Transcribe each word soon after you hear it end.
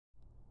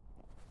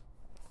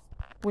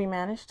We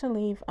managed to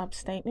leave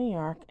upstate New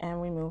York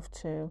and we moved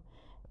to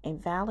a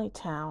valley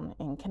town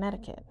in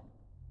Connecticut.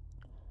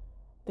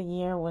 The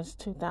year was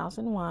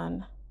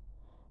 2001.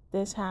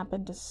 This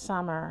happened this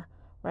summer,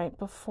 right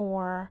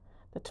before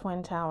the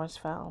Twin Towers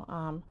fell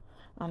on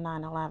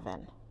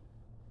 9/11.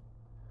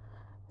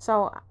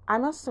 So I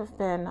must have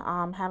been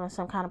having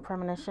some kind of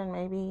premonition.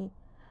 Maybe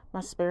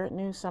my spirit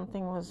knew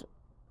something was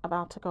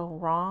about to go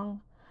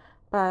wrong,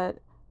 but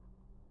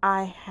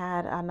I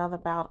had another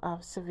bout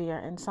of severe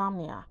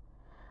insomnia.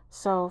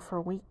 So for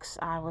weeks,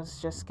 I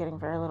was just getting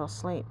very little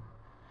sleep.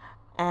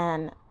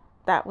 And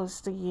that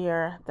was the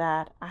year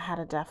that I had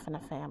a death in the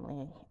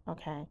family,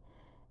 okay?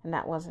 And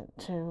that wasn't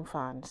too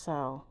fun.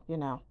 So,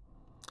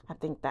 I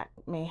think that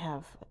may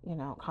have,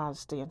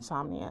 caused the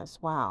insomnia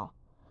as well.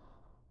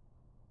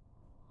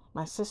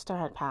 My sister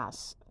had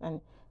passed,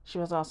 and she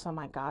was also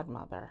my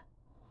godmother.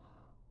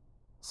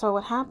 So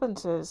what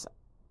happens is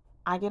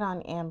I get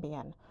on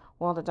Ambien.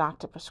 Well, the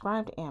doctor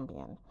prescribed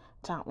Ambien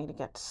to help me to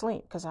get to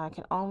sleep because I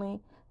could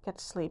only get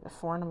to sleep at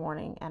 4 in the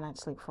morning and I'd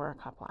sleep for a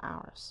couple of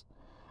hours.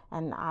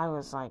 And I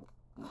was like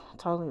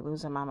totally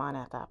losing my mind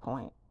at that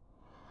point.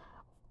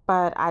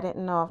 But I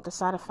didn't know of the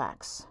side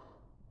effects.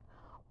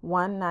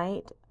 One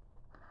night,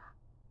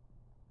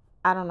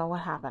 I don't know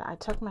what happened. I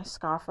took my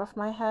scarf off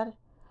my head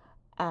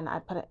and I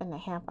put it in the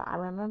hamper. I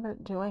remember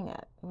doing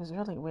it. It was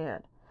really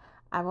weird.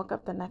 I woke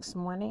up the next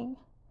morning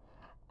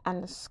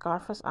and the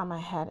scarf was on my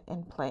head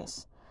in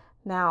place.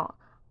 Now,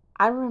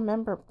 I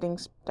remember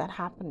things that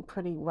happened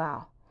pretty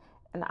well.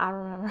 And I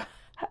remember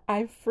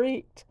I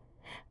freaked.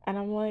 And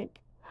I'm like,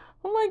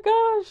 oh my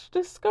gosh,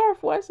 this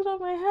scarf, why is it on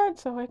my head?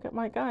 So I wake up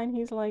my guy and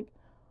he's like,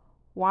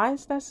 why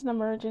is this an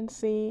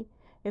emergency?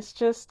 It's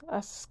just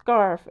a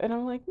scarf. And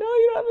I'm like, no,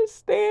 you don't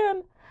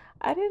understand.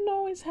 I didn't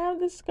always have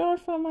this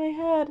scarf on my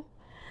head.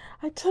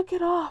 I took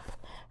it off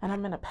and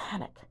I'm in a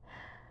panic.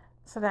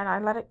 So then I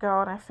let it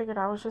go and I figured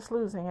I was just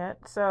losing it.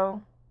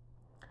 So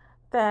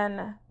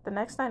then the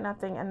next night,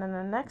 nothing. And then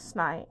the next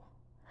night,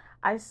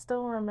 I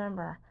still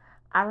remember.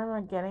 I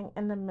remember get up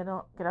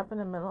in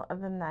the middle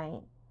of the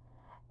night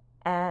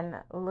and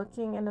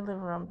looking in the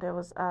living room.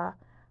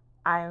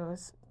 I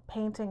was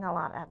painting a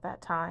lot at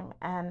that time.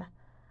 And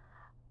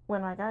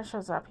when my guy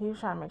shows up, he was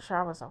trying to make sure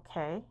I was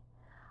okay.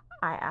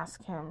 I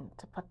asked him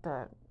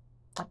to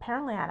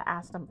apparently I'd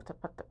asked him to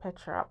put the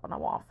picture up on the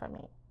wall for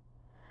me.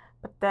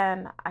 But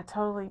then I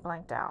totally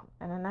blanked out.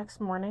 And the next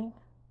morning,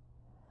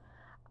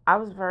 I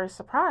was very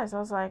surprised. I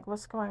was like,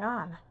 what's going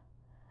on?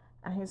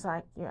 And he's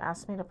like, you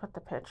asked me to put the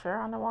picture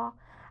on the wall?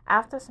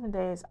 After some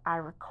days, I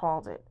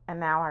recalled it. And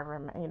now I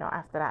remember,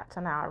 after that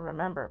to now I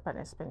remember. But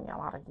it's been a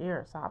lot of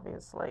years,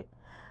 obviously.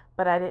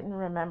 But I didn't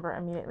remember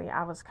immediately.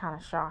 I was kind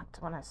of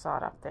shocked when I saw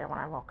it up there when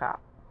I woke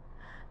up.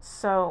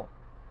 So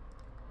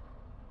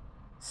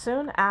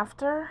soon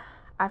after,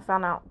 I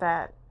found out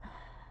that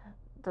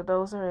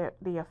those are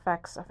the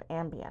effects of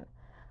Ambien.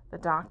 The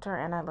doctor,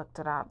 and I looked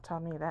it up,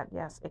 told me that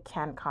yes, it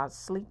can cause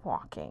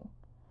sleepwalking.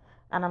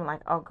 And I'm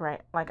like, oh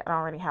great, like I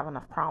already have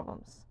enough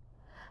problems.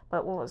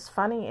 But what was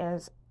funny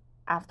is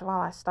after a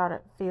while I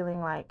started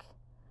feeling like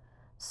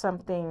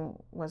something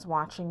was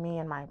watching me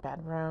in my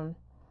bedroom.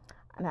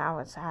 And I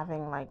was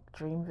having like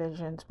dream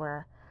visions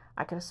where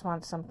I could have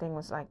sworn something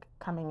was like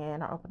coming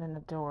in or opening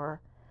the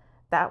door.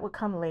 That would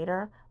come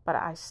later, but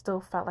I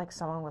still felt like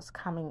someone was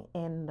coming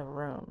in the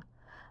room.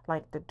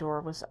 Like the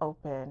door was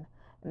open,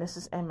 and this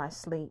is in my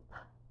sleep.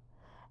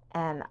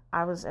 And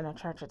I was in a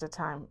church at the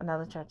time,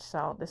 another church,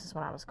 so this is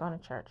when I was going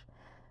to church.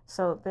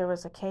 So there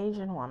was a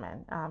Cajun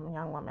woman,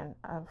 young woman,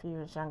 a few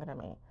years younger than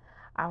me.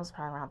 I was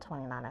probably around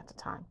 29 at the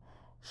time.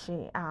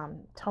 She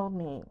told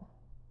me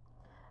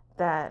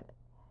that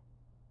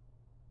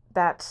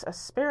that's a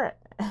spirit,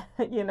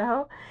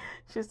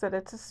 She said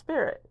it's a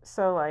spirit.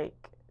 So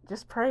like,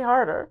 just pray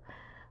harder.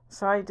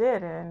 So I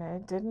did, and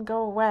it didn't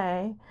go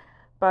away.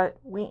 But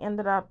we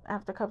ended up,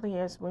 after a couple of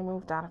years, we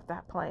moved out of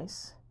that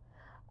place.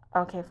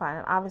 Okay, fine.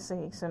 And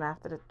obviously, soon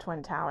after the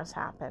Twin Towers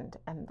happened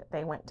and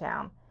they went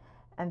down.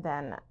 And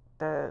then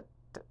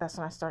that's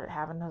when I started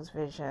having those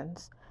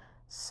visions.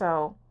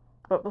 So,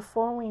 but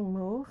before we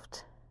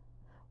moved,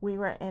 we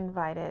were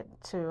invited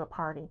to a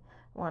party.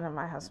 One of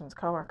my husband's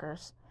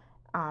coworkers,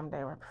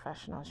 they were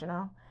professionals,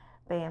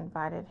 They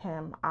invited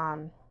him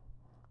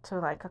to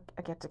like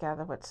a get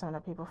together with some of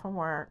the people from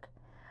work.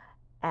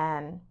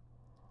 And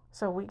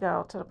so we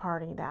go to the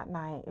party that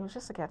night. It was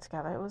just a get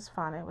together. It was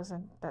fun. It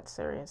wasn't that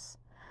serious.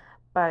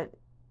 But,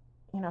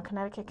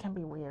 Connecticut can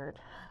be weird,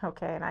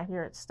 okay? And I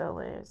hear it still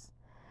is.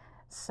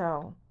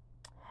 So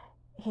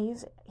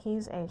he's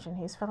Asian.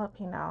 He's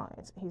Filipino.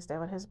 He's there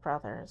with his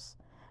brothers,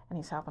 and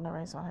he's helping to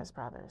raise one of his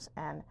brothers.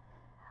 And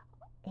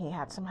he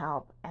had some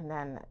help. And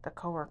then the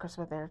coworkers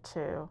were there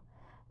too.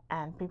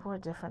 And people were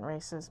different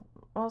races,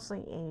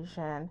 mostly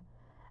Asian.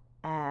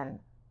 And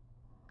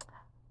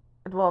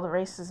well, the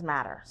races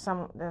matter.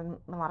 A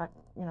lot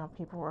of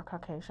people were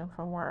Caucasian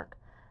from work,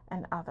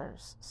 and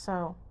others.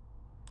 So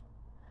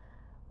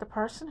the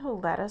person who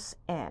let us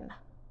in,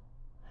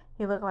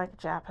 he looked like a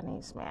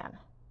Japanese man.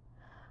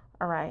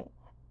 All right,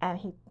 and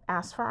he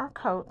asked for our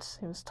coats.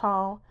 He was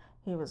tall.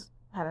 He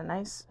had a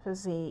nice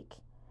physique.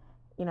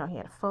 He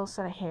had a full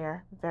set of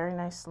hair, very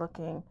nice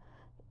looking.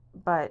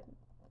 But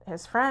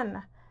his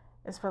friend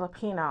is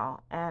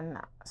Filipino, and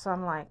so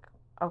I'm like,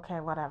 okay,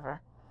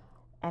 whatever.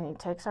 And he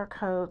takes our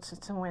coats.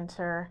 It's in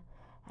winter,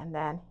 and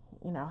then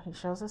he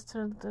shows us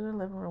to the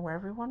living room where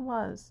everyone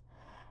was,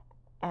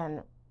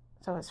 and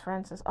so his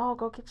friend says, "Oh,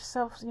 go get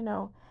yourself,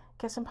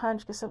 get some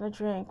punch, get something to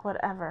drink,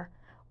 whatever."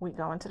 We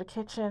go into the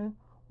kitchen.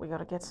 We go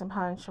to get some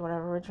punch or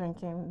whatever we're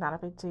drinking. Not a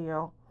big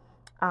deal,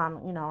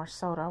 or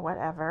soda,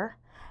 whatever.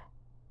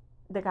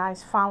 The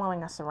guy's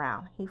following us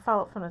around. He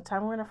followed from the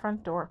time we were in the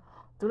front door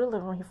through the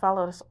living room. He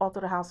followed us all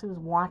through the house. He was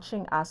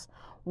watching us,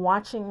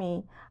 watching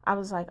me. I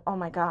was like, oh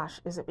my gosh,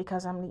 is it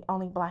because I'm the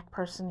only black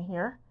person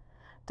here?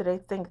 Do they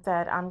think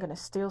that I'm going to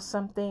steal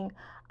something?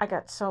 I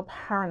got so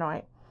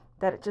paranoid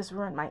that it just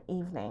ruined my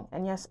evening.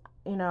 And yes,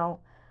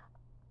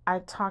 I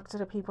talked to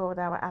the people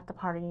that were at the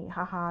party.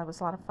 Haha, it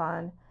was a lot of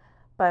fun.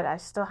 But I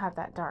still have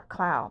that dark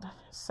cloud.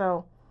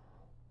 So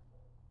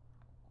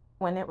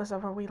when it was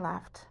over, we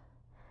left.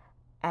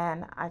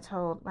 And I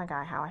told my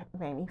guy how it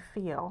made me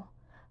feel.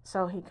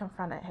 So he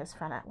confronted his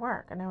friend at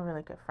work, and they were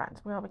really good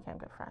friends. We all became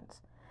good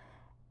friends.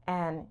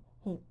 And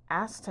he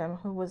asked him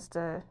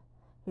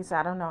he said,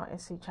 I don't know,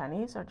 is he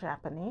Chinese or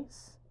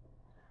Japanese?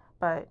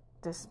 But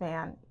this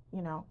man,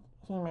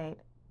 he made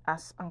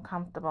us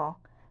uncomfortable,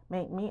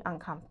 made me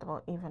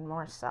uncomfortable even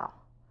more so.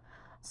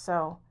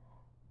 So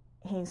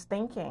he's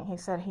thinking, he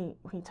said he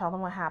told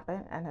him what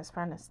happened, and his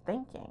friend is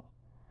thinking.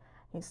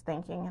 He's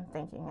thinking and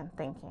thinking and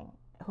thinking.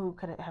 Who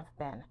could it have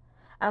been?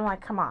 And I'm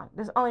like, come on.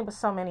 There's only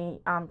so many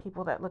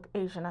people that look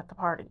Asian at the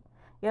party.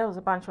 Yeah, there was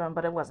a bunch of them,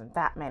 but it wasn't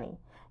that many.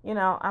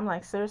 I'm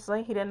like,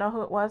 seriously? He didn't know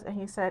who it was? And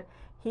he said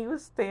he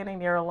was standing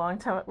there a long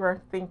time at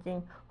work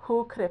thinking,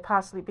 who could it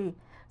possibly be?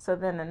 So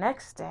then the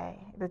next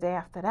day, the day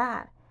after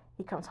that,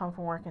 he comes home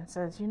from work and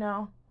says,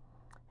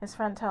 his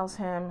friend tells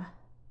him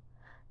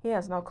he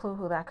has no clue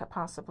who that could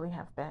possibly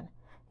have been.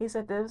 He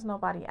said there was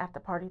nobody at the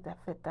party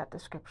that fit that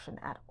description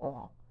at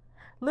all.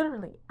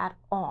 Literally at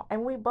all.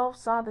 And we both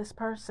saw this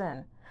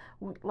person.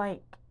 He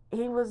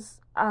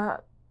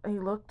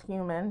looked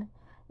human,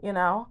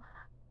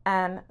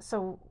 and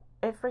so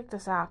it freaked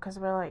us out because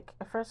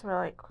at first we're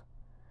like,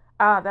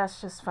 oh,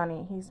 that's just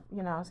funny. He's,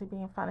 is he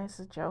being funny? It's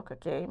a joke, a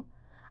game.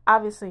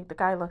 Obviously, the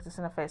guy looked us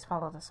in the face,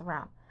 followed us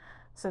around.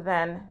 So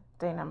then,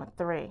 day number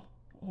 3,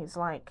 he's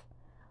like,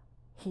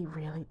 he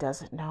really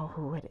doesn't know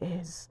who it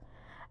is.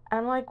 And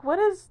I'm like, what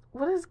is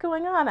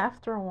going on?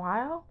 After a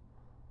while,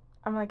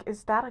 I'm like,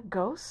 is that a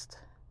ghost?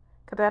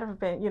 Could that have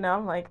been,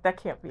 I'm like, that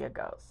can't be a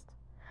ghost.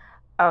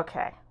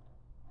 Okay.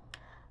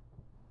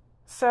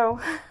 So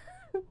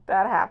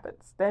that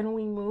happens. Then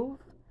we move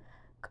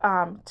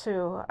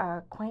to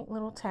a quaint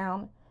little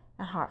town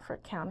in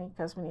Hartford County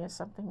because we needed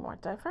something more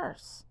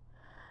diverse.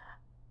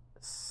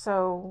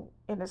 So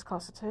it is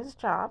closer to his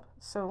job.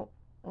 So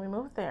we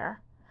moved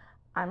there.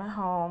 I'm at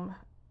home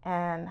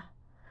and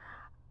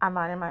I'm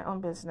minding my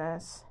own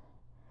business.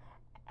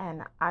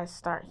 And I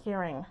start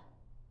hearing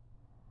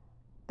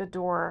the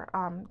door,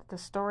 the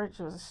storage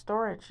was a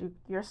storage.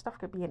 Your stuff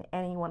could be in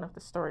any one of the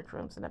storage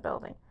rooms in the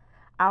building.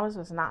 Ours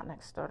was not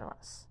next door to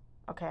us,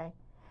 okay?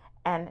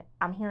 And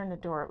I'm hearing the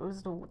door. It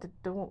was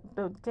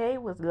the day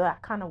was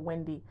kind of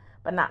windy,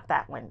 but not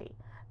that windy.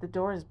 The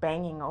door is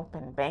banging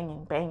open,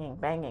 banging, banging,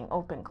 banging,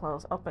 open,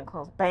 close,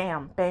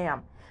 bam,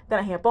 bam. Then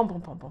I hear boom,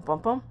 boom, boom, boom, boom,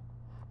 boom,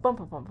 boom,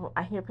 boom, boom, boom.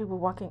 I hear people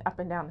walking up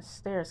and down the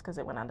stairs because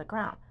it went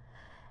underground.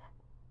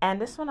 And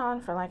this went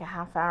on for like a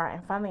half hour,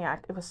 and finally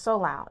it was so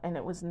loud, and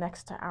it was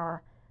next to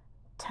our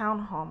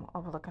townhome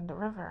overlooking the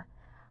river.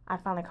 I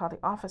finally called the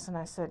office and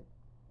I said,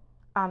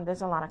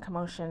 there's a lot of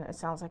commotion. It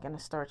sounds like in the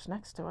storage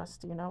next to us.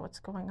 Do you know what's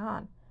going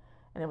on?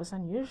 And it was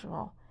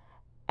unusual.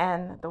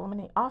 And the woman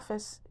in the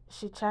office,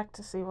 she checked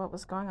to see what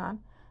was going on.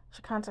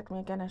 She contacted me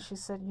again and she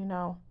said,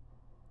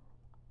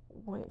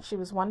 she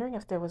was wondering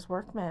if there was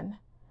workmen,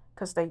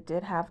 because they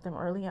did have them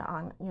earlier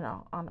on,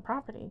 on the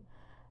property.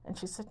 And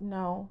she said,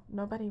 no,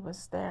 nobody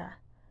was there.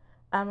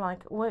 I'm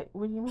like, what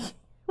do you mean?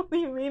 What do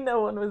you mean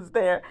no one was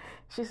there?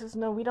 She says,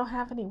 no, we don't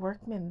have any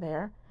workmen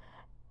there.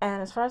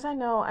 And as far as I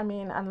know,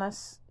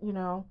 unless,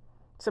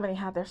 somebody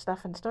had their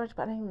stuff in storage,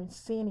 but I didn't even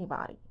see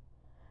anybody.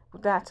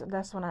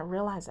 That's when I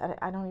realized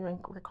I don't even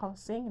recall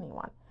seeing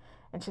anyone.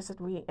 And she said,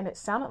 and it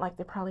sounded like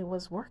there probably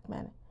was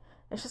workmen.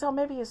 And she said, oh,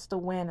 maybe it's the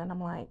wind. And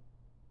I'm like,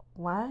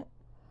 what?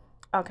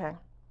 Okay.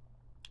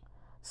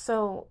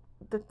 So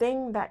the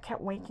thing that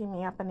kept waking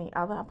me up in the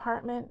other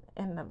apartment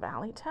in the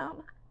Valley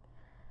town,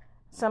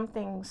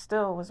 something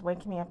still was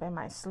waking me up in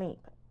my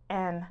sleep.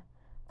 And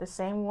the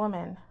same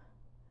woman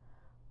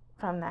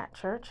from that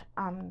church,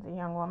 the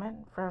young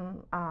woman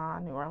from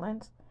New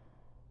Orleans,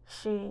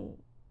 she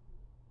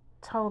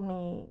told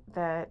me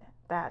that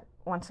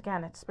once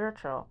again, it's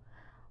spiritual.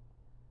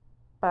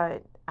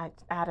 But I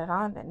added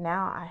on that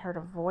now I heard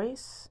a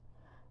voice.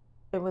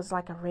 It was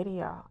like a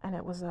radio, and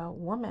it was a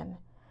woman.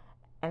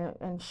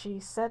 And she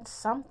said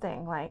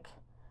something like,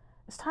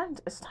 it's time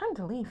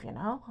to leave,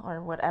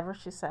 or whatever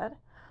she said.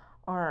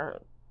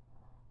 Or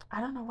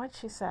I don't know what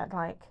she said,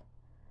 like,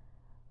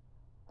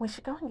 we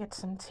should go and get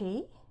some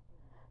tea.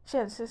 She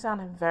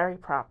sounded very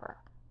proper.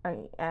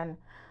 And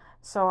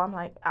so I'm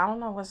like, I don't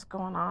know what's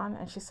going on.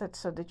 And she said,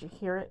 so did you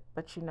hear it?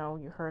 But you know,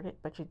 you heard it,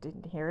 but you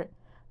didn't hear it.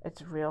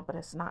 It's real, but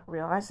it's not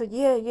real. I said,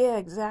 yeah,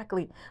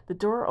 exactly. The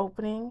door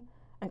opening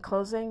and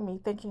closing, me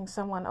thinking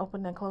someone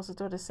opened and closed the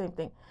door, the same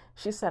thing.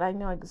 She said, I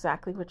know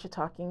exactly what you're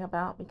talking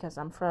about because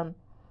I'm from,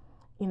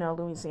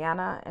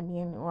 Louisiana and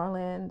being in New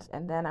Orleans.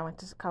 And then I went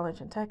to college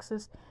in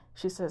Texas.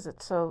 She says,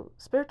 it's so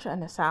spiritual in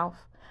the South.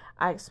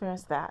 I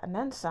experienced that and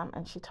then some.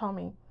 And she told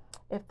me,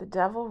 if the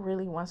devil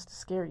really wants to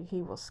scare you,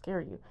 he will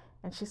scare you.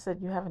 And she said,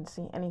 you haven't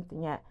seen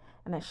anything yet.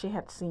 And that she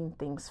had seen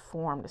things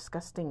form,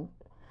 disgusting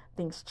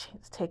things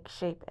take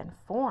shape and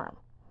form.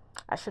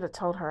 I should have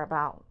told her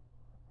about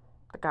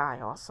the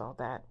guy also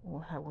that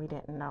we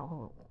didn't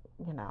know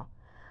who.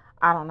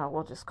 I don't know.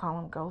 We'll just call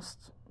him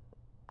Ghost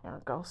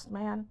or Ghost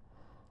Man.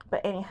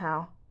 But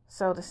anyhow,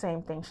 so the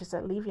same thing. She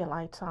said, leave your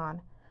lights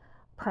on,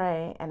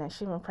 pray. And then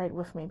she even prayed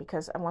with me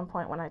because at one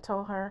point when I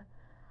told her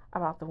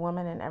about the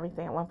woman and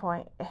everything, at one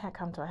point it had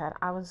come to a head.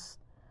 I was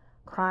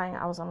crying.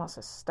 I was almost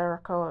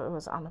hysterical. It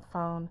was on the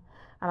phone.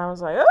 And I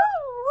was like,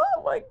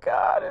 oh my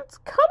God, it's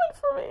coming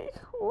for me.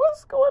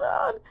 What's going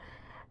on?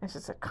 And she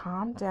said,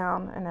 calm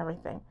down and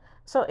everything.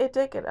 So it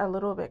did get a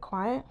little bit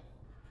quiet.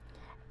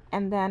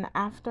 And then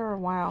after a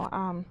while,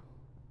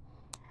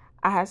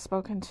 I had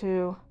spoken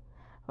to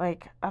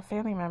like a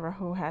family member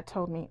who had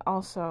told me,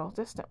 also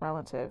distant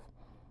relative,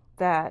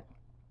 that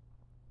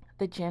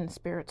the jinn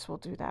spirits will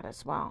do that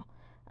as well.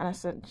 And I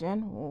said,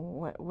 jinn?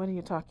 What are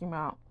you talking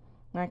about?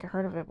 Like, I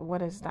heard of it, but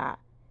what is that?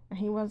 And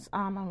he was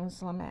a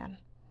Muslim man.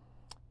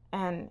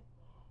 And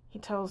he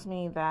tells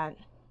me that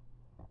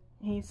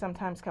he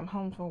sometimes come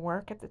home from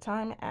work at the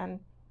time,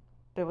 and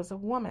there was a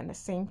woman, the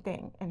same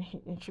thing, and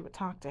she would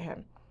talk to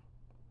him.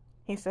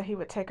 He said he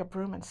would take a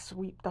broom and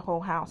sweep the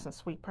whole house and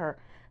sweep her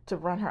to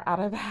run her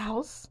out of the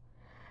house.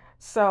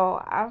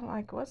 So I'm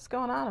like, what's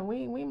going on? And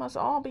we must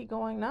all be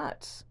going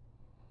nuts.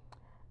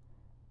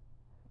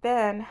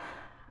 Then,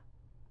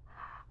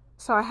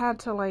 so I had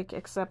to like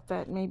accept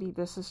that maybe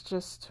this is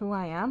just who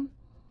I am.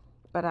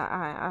 But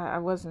I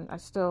wasn't. I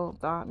still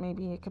thought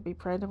maybe it could be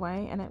prayed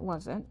away, and it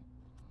wasn't.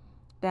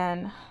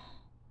 Then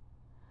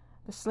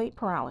the sleep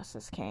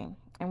paralysis came.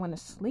 And when the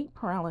sleep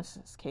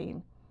paralysis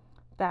came,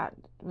 that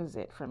was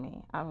it for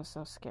me. I was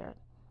so scared.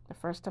 The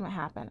first time it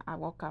happened, I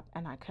woke up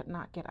and I could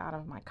not get out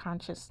of my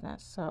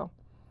consciousness. So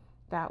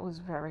that was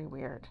very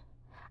weird.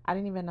 I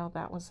didn't even know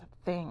that was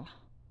a thing.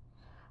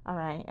 All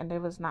right. And there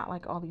was not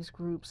like all these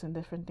groups and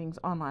different things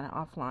online and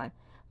offline.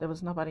 There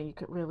was nobody you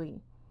could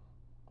really,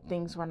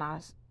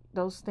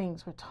 those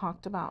things were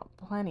talked about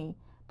plenty,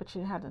 but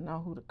you had to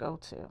know who to go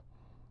to.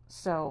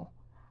 So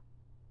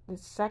the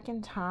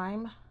second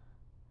time,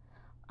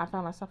 I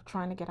found myself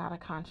trying to get out of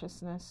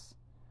consciousness,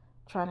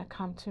 trying to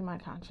come to my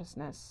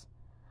consciousness.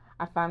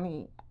 I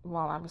finally,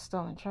 while I was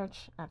still in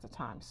church at the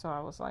time, so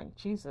I was like,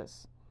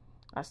 Jesus.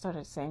 I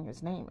started saying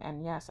his name,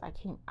 and yes, I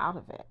came out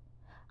of it.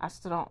 I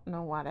still don't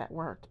know why that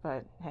worked,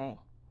 but hey,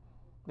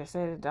 they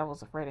say the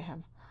devil's afraid of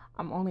him.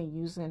 I'm only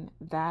using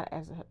that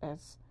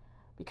as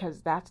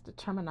because that's the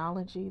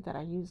terminology that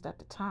I used at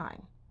the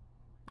time.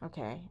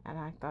 Okay, and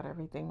I thought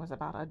everything was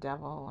about a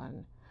devil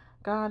and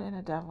God and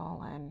a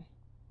devil, and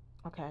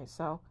okay,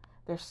 so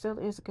there still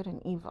is good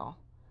and evil.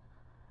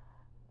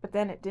 But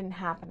then it didn't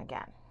happen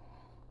again.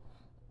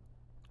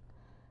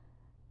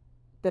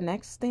 The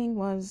next thing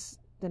was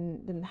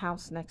the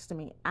house next to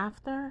me.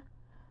 After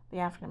the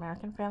African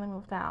American family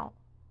moved out,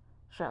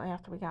 shortly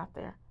after we got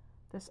there,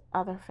 this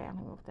other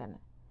family moved in.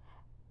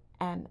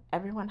 And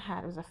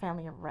it was a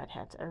family of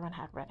redheads. Everyone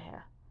had red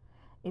hair.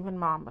 Even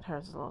mom, but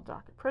hers was a little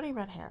darker. Pretty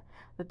red hair.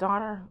 The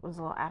daughter was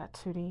a little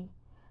attitudey.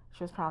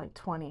 She was probably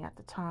 20 at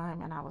the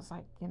time, and I was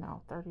like,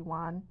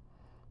 31.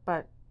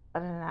 But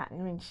other than that,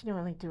 she didn't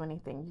really do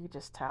anything. You could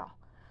just tell.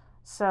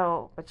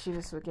 So, but she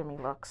just would give me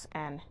looks,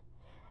 and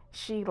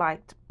she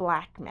liked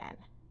black men.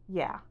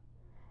 Yeah.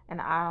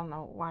 And I don't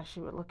know why she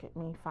would look at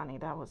me funny.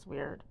 That was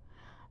weird.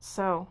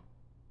 So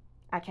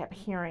I kept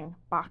hearing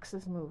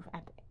boxes move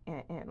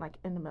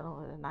in the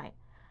middle of the night.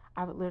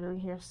 I would literally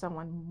hear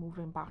someone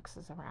moving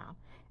boxes around.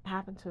 It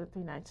happened 2 or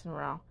 3 nights in a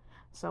row.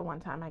 So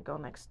one time I go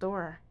next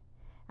door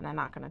and I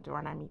knock on the door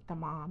and I meet the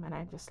mom and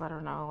I just let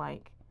her know,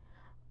 like,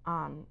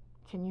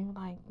 can you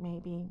like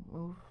maybe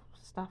move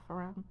stuff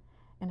around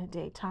in the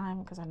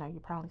daytime? Because I know you're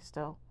probably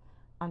still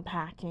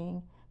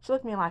unpacking. She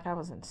looked at me like I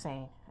was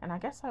insane. And I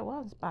guess I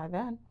was by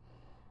then.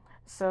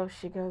 So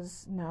she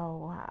goes,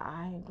 no,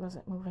 I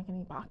wasn't moving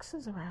any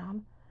boxes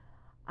around.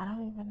 I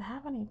don't even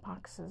have any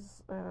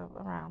boxes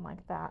around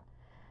like that.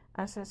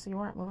 I said, so you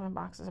weren't moving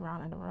boxes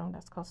around in the room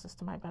that's closest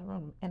to my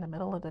bedroom in the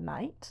middle of the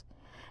night?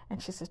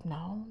 And she said,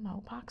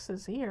 no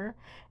boxes here.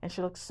 And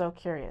she looked so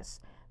curious.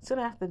 Soon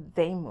after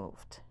they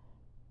moved.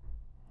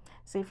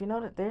 See, if you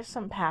know that there's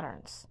some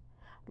patterns,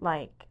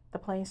 like the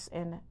place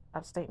in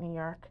upstate New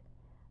York,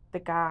 the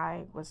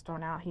guy was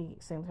thrown out. He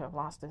seemed to have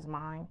lost his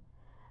mind.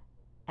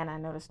 And I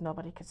noticed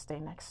nobody could stay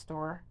next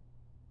door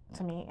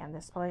to me in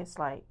this place.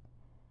 Like,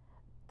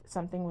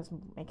 something was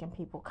making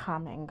people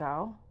come and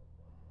go.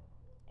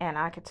 and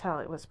I could tell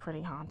it was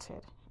pretty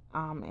haunted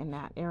in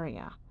that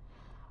area.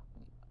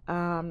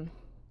 Um,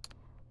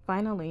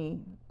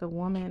 Finally, the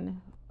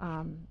woman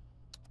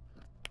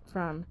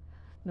from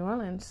New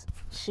Orleans,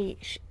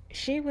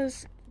 she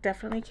was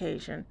definitely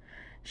Cajun.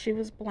 She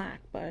was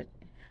black, but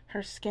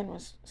her skin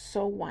was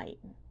so white,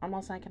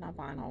 almost like an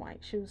albino white.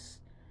 She was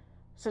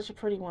such a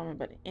pretty woman,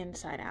 but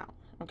inside out.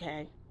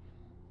 Okay.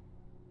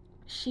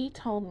 She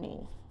told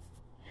me,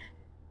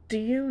 "Do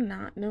you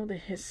not know the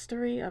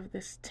history of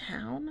this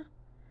town?"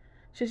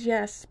 She says,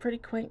 "Yes, pretty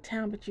quaint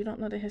town, but you don't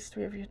know the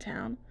history of your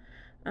town."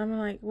 I'm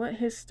like, "What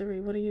history?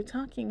 What are you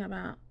talking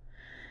about?"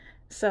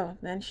 So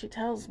then she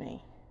tells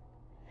me,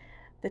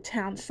 the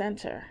town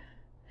center.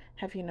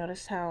 Have you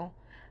noticed how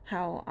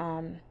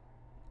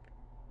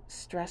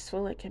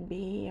stressful it can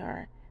be,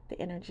 or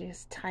the energy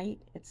is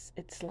tight?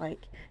 It's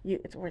like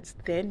it's where it's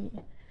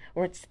thin,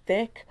 or it's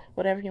thick,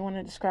 whatever you want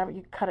to describe it.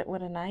 You cut it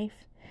with a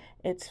knife.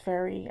 It's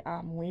very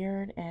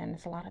weird, and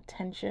it's a lot of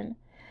tension.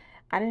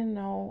 I didn't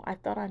know. I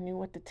thought I knew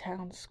what the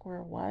town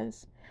square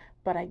was,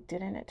 but I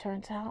didn't. It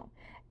turns out,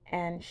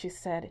 and she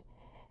said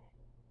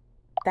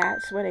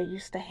that's where they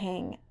used to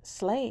hang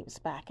slaves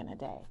back in the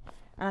day.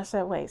 And I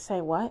said, "Wait,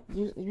 say what?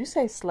 You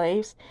say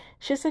slaves?"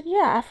 She said,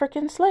 "Yeah,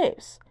 African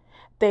slaves.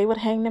 They would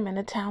hang them in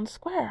the town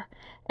square."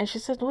 And she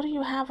said, "What do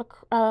you have,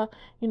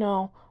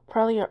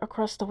 probably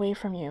across the way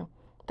from you?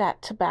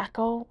 That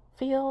tobacco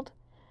field?"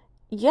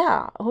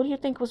 Yeah, who do you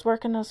think was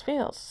working those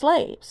fields?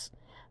 Slaves.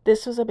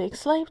 This was a big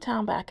slave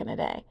town back in the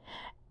day.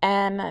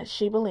 And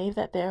she believed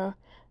that their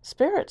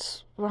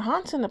spirits were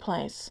haunting the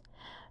place.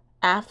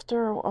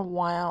 After a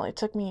while, it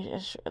took me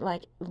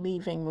like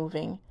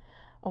moving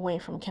away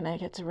from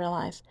Connecticut to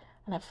realize,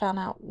 and I found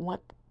out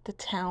what the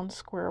town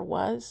square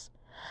was.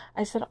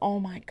 I said, "Oh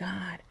my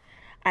God,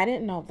 I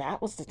didn't know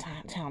that was the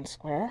town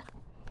square."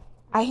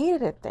 I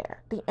hated it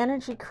there. The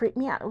energy creeped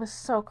me out. It was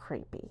so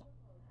creepy.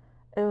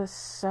 It was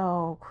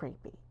so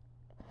creepy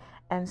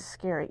and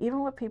scary.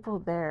 Even with people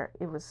there,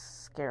 it was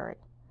scary.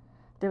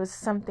 There was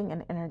something,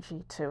 an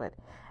energy to it,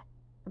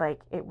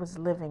 like it was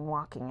living,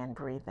 walking, and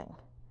breathing.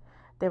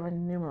 There were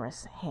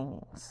numerous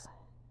hangings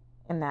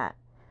in that.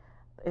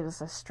 It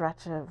was a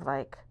stretch of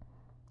like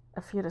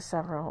a few to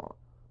several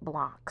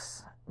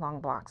blocks,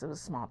 long blocks. It was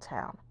a small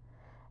town.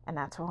 And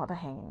that's where all the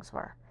hangings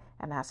were.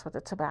 And that's what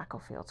the tobacco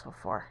fields were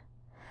for.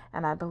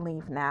 And I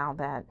believe now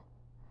that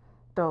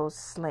those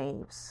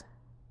slaves,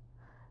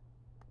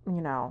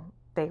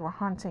 they were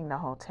haunting the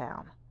whole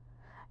town.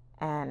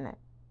 And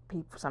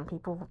some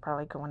people were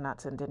probably going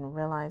nuts and didn't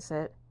realize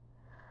it.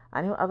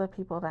 I knew other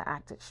people that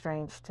acted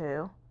strange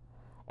too.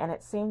 And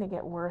it seemed to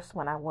get worse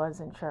when I was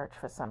in church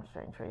for some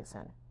strange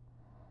reason.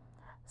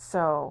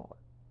 So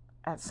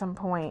at some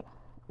point,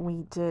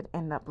 we did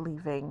end up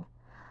leaving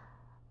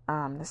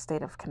the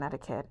state of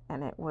Connecticut,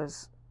 and it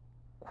was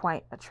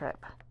quite a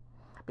trip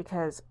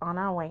because on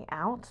our way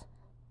out,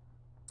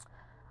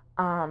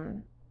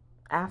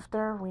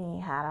 after we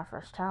had our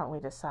first child, we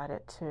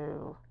decided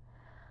to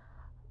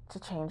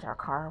change our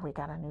car. We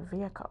got a new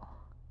vehicle,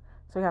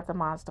 so we got the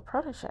Mazda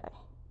Protege,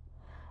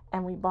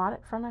 and we bought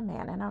it from a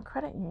man in our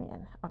credit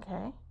union.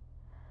 Okay,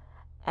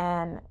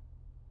 and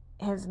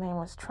his name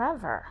was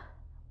Trevor.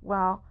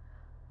 Well,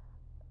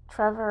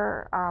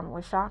 Trevor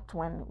was shocked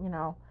when,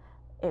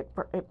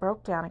 it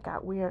broke down. It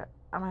got weird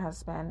on my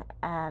husband,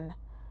 and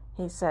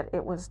he said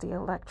it was the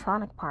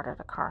electronic part of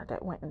the car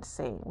that went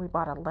insane. We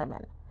bought a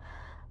lemon,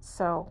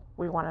 so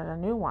we wanted a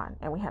new one,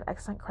 and we had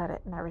excellent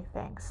credit and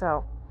everything.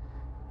 So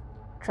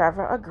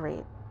Trevor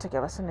agreed to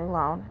give us a new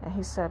loan, and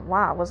he said,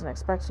 "Wow, I wasn't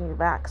expecting you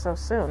back so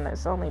soon.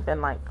 It's only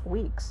been like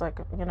weeks,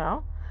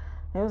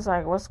 He was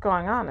like, "What's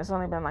going on? It's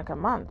only been like a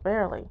month,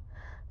 barely."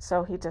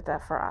 So he did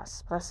that for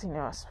us. Plus, he knew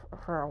us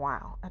for a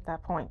while. At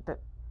that point, the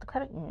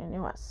credit union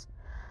knew us.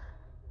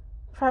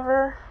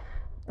 Trevor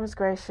was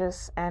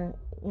gracious, and,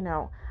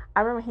 I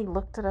remember he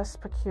looked at us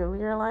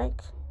peculiar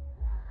like,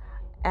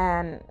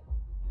 and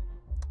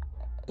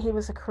he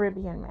was a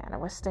Caribbean man, a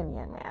West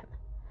Indian man.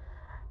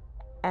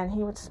 And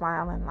he would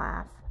smile and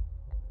laugh.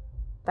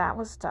 That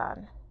was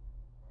done.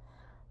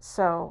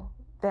 So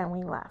then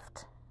we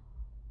left.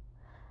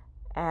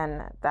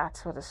 And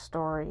that's where the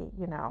story,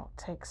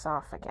 takes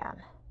off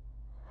again.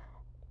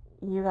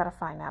 You got to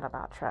find out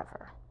about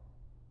Trevor.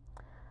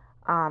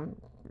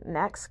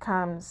 Next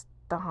comes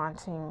the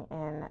haunting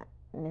in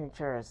New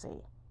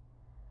Jersey.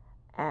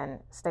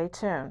 And stay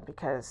tuned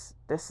because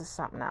this is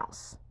something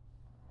else.